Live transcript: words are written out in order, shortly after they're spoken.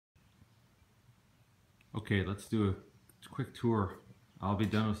Okay, let's do a quick tour. I'll be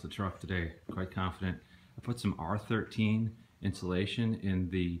done with the truck today, quite confident. I put some R13 insulation in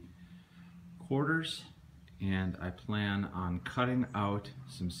the quarters, and I plan on cutting out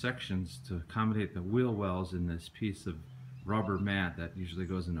some sections to accommodate the wheel wells in this piece of rubber mat that usually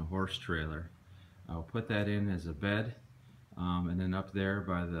goes in a horse trailer. I'll put that in as a bed, and then up there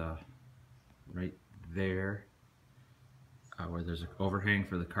by the, right there, where there's an overhang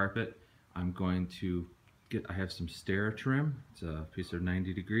for the carpet, I'm going to I have some stair trim. It's a piece of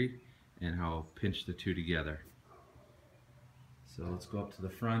 90 degree, and I'll pinch the two together. So let's go up to the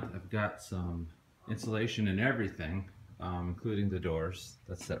front. I've got some insulation and everything, including the doors.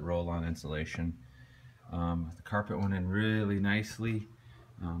 That's that roll-on insulation. The carpet went in really nicely.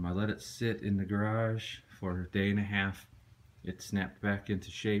 I let it sit in the garage for a day and a half. It snapped back into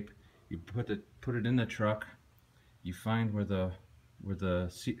shape. You put it in the truck. You find where the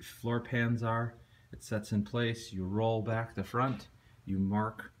floor pans are. It sets in place. You roll back the front. You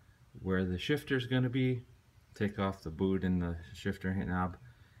mark where the shifter is going to be. Take off the boot and the shifter knob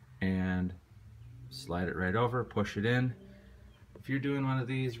and slide it right over. Push it in. If you're doing one of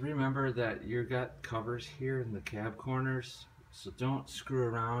these, remember that you've got covers here in the cab corners. So don't screw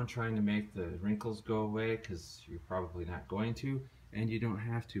around trying to make the wrinkles go away, because you're probably not going to, and you don't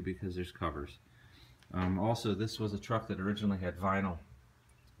have to because there's covers. Also, this was a truck that originally had vinyl.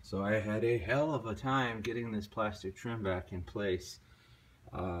 So I had a hell of a time getting this plastic trim back in place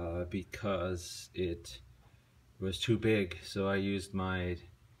because it was too big. So I used my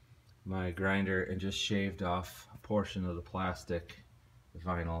grinder and just shaved off a portion of the plastic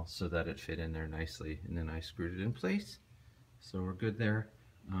vinyl so that it fit in there nicely, and then I screwed it in place. So we're good there.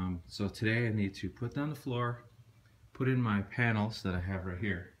 So today I need to put down the floor, put in my panels that I have right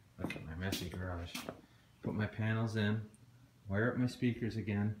here. Look at my messy garage. Put my panels in. Wire up my speakers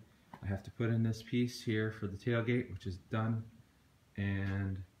again. I have to put in this piece here for the tailgate, which is done,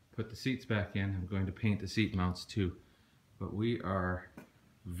 and put the seats back in. I'm going to paint the seat mounts too. But we are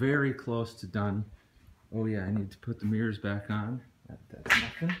very close to done. Oh yeah, I need to put the mirrors back on. That's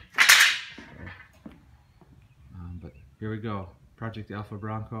nothing. But here we go. Project Alpha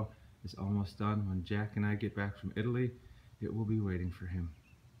Bronco is almost done. When Jack and I get back from Italy, it will be waiting for him.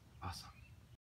 Awesome.